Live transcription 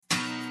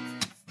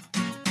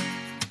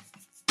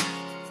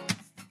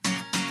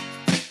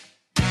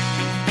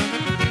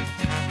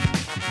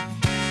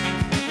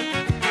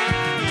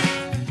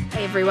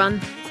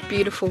everyone. It's a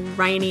beautiful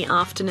rainy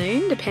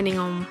afternoon, depending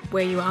on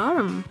where you are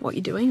and what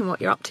you're doing and what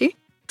you're up to.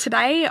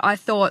 Today, I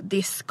thought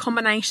this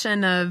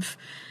combination of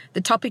the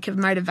topic of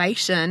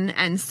motivation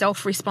and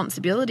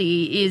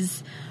self-responsibility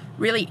is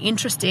really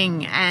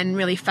interesting and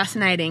really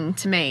fascinating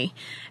to me.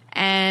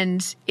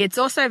 And it's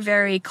also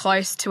very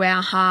close to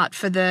our heart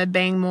for the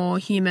Being More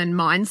Human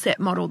mindset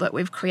model that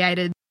we've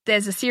created.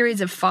 There's a series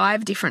of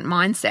 5 different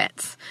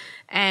mindsets.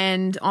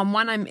 And on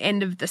one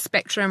end of the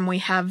spectrum, we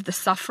have the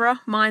sufferer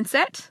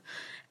mindset.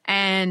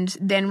 And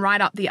then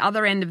right up the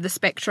other end of the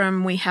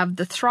spectrum, we have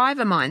the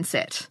thriver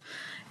mindset.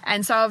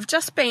 And so I've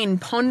just been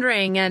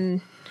pondering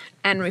and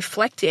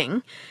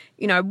reflecting,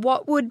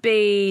 what would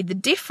be the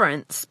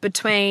difference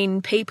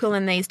between people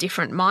in these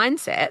different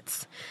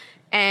mindsets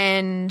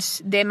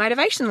and their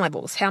motivation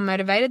levels, how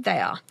motivated they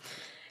are.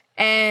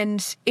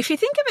 And if you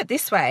think of it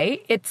this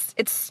way,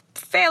 it's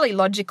fairly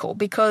logical,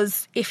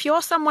 because if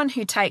you're someone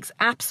who takes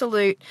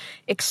absolute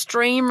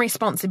extreme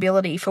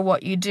responsibility for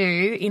what you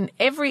do in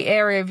every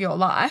area of your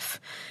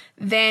life,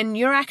 then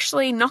you're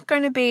actually not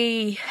going to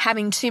be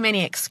having too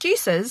many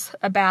excuses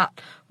about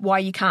why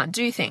you can't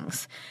do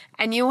things.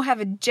 And you'll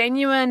have a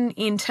genuine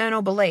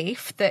internal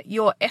belief that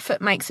your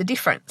effort makes a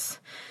difference.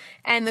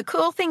 And the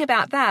cool thing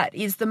about that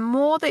is the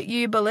more that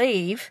you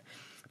believe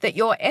that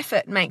your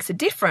effort makes a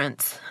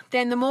difference,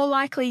 then the more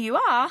likely you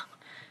are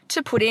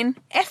to put in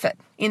effort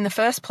in the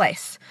first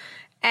place.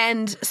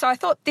 And so I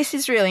thought this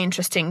is really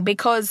interesting,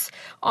 because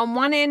on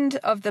one end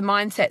of the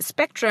mindset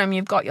spectrum,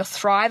 you've got your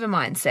thriver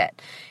mindset.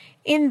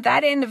 In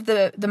that end of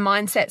the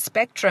mindset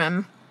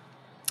spectrum,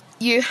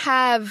 you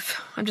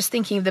have, I'm just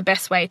thinking of the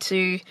best way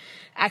to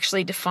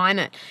actually define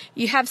it,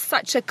 you have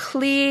such a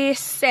clear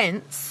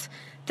sense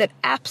that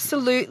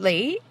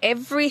absolutely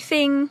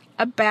everything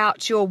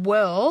about your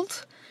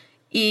world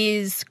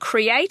is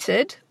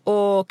created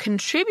or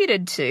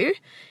contributed to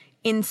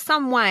in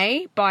some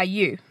way by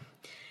you.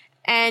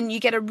 And you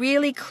get a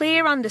really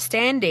clear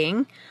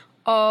understanding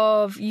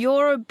of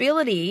your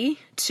ability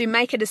to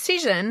make a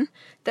decision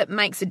that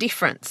makes a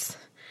difference.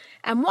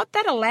 And what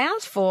that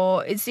allows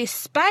for is this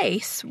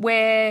space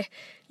where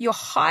you're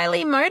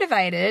highly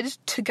motivated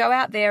to go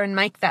out there and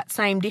make that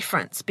same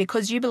difference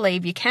because you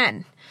believe you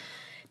can.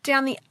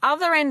 Down the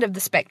other end of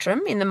the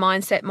spectrum in the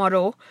mindset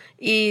model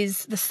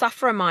is the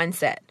sufferer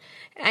mindset.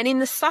 And in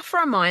the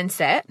sufferer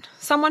mindset,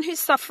 someone who's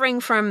suffering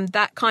from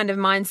that kind of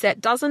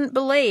mindset doesn't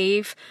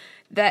believe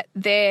that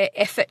their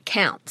effort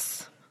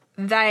counts.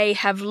 They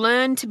have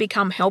learned to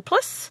become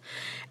helpless,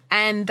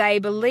 and they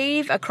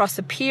believe across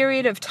a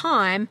period of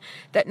time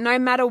that no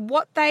matter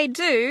what they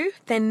do,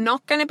 they're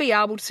not going to be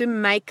able to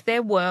make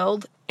their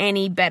world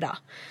any better.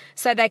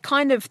 So they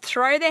kind of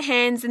throw their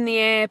hands in the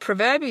air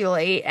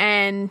proverbially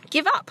and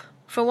give up.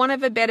 For want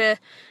of a better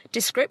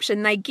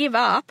description, they give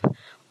up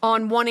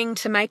on wanting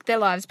to make their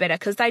lives better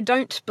because they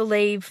don't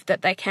believe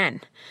that they can.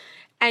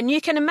 And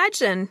you can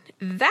imagine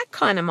that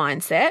kind of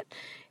mindset.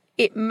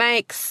 It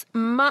makes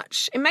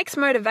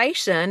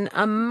motivation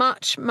a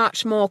much,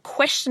 much more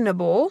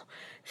questionable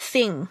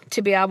thing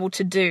to be able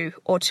to do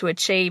or to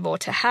achieve or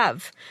to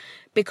have,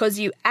 because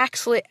you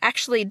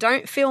actually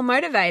don't feel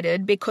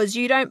motivated because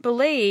you don't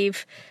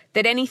believe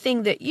that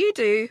anything that you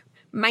do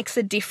makes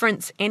a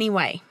difference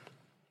anyway.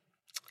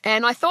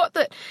 And I thought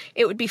that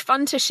it would be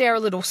fun to share a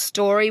little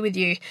story with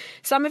you.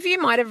 Some of you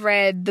might have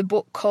read the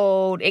book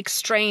called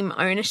Extreme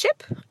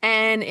Ownership,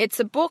 and it's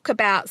a book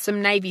about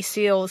some Navy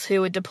SEALs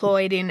who were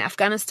deployed in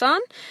Afghanistan.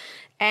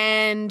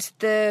 And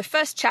the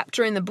first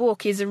chapter in the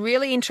book is a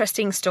really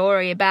interesting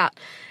story about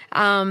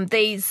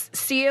these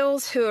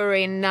SEALs who are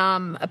in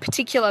a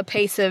particular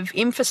piece of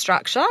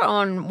infrastructure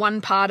on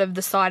one part of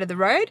the side of the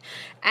road,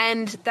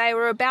 and they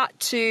were about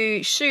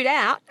to shoot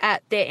out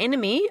at their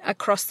enemy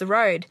across the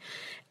road.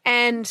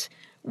 And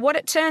what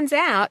it turns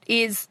out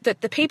is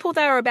that the people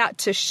they were about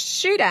to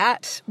shoot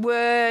at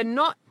were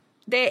not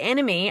their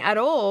enemy at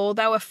all.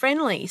 They were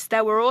friendlies.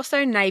 They were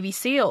also Navy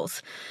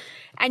SEALs.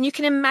 And you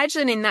can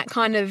imagine in that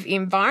kind of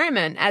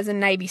environment as a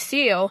Navy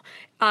SEAL,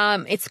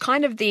 it's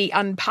kind of the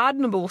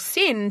unpardonable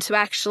sin to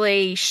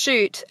actually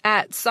shoot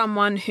at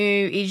someone who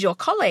is your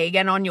colleague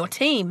and on your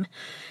team.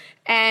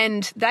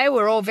 And they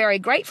were all very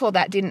grateful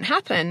that didn't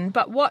happen.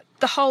 But what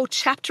the whole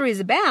chapter is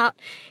about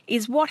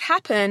is what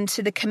happened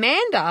to the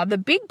commander, the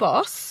big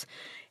boss,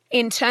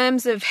 in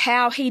terms of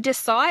how he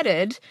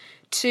decided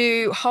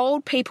to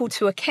hold people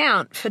to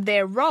account for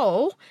their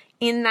role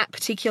in that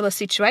particular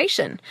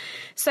situation.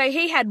 So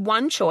he had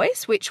one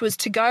choice, which was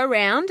to go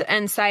around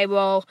and say,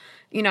 well,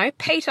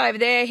 Pete over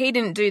there, he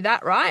didn't do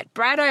that right.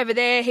 Brad over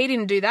there, he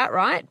didn't do that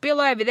right.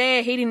 Bill over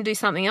there, he didn't do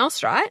something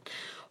else right.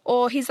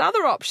 Or his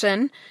other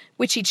option,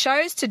 which he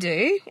chose to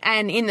do,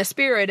 and in the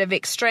spirit of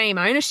extreme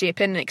ownership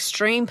and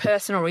extreme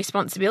personal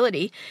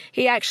responsibility,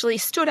 he actually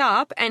stood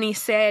up and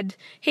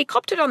he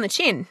copped it on the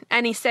chin,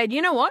 and he said,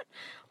 you know what,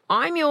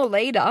 I'm your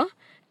leader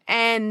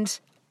and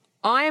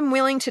I'm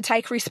willing to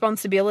take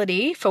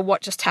responsibility for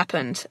what just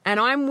happened,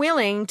 and I'm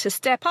willing to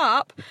step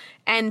up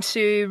and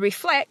to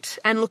reflect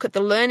and look at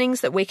the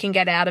learnings that we can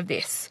get out of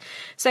this.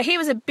 So he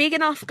was a big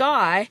enough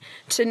guy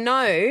to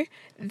know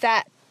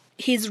that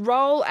his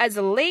role as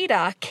a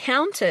leader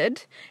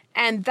counted,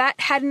 and that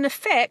had an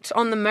effect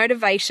on the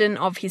motivation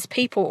of his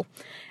people.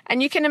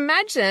 And you can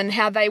imagine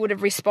how they would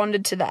have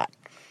responded to that.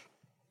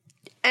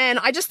 And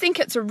I just think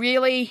it's a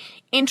really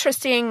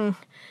interesting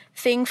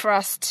thing for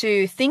us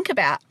to think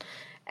about,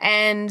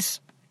 and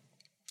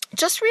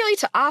just really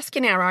to ask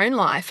in our own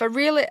life.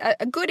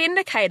 A good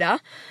indicator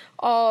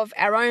of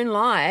our own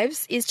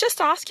lives is just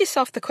ask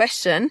yourself the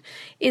question,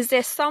 is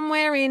there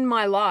somewhere in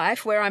my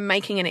life where I'm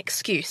making an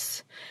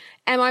excuse?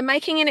 Am I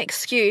making an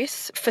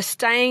excuse for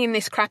staying in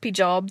this crappy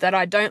job that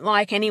I don't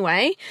like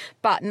anyway,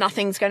 but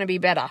nothing's going to be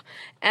better?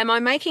 Am I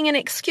making an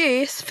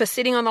excuse for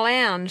sitting on the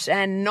lounge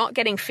and not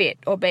getting fit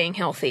or being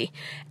healthy?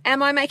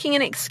 Am I making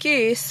an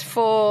excuse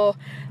for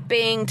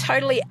being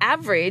totally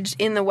average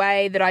in the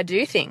way that I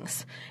do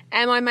things?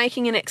 Am I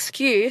making an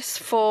excuse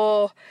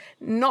for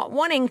not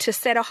wanting to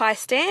set a high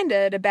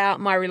standard about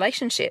my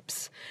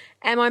relationships?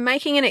 Am I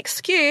making an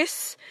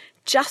excuse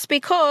just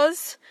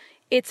because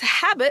it's a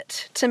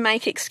habit to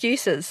make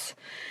excuses?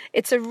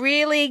 It's a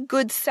really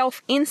good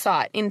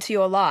self-insight into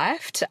your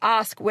life to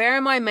ask, where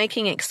am I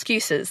making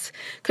excuses?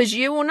 Because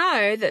you will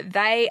know that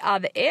they are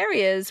the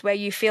areas where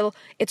you feel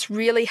it's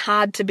really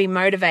hard to be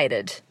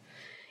motivated.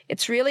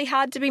 It's really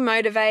hard to be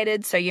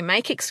motivated, so you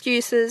make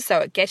excuses, so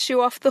it gets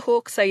you off the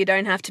hook, so you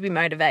don't have to be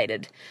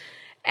motivated.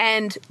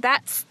 And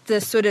that's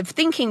the sort of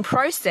thinking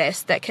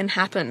process that can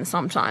happen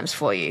sometimes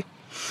for you.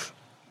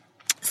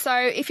 So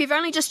if you've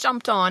only just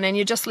jumped on and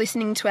you're just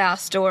listening to our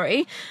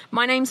story,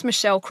 my name's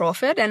Michelle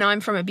Crawford and I'm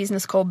from a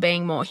business called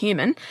Being More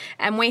Human,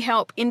 and we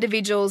help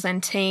individuals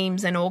and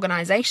teams and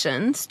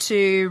organisations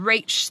to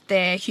reach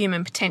their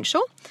human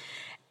potential.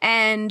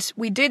 And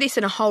we do this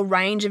in a whole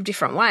range of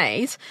different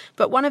ways,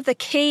 but one of the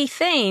key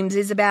themes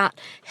is about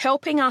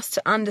helping us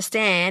to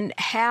understand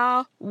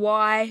how,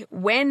 why,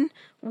 when,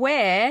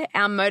 where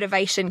our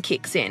motivation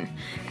kicks in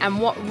and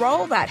what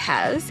role that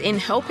has in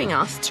helping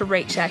us to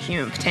reach our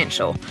human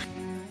potential.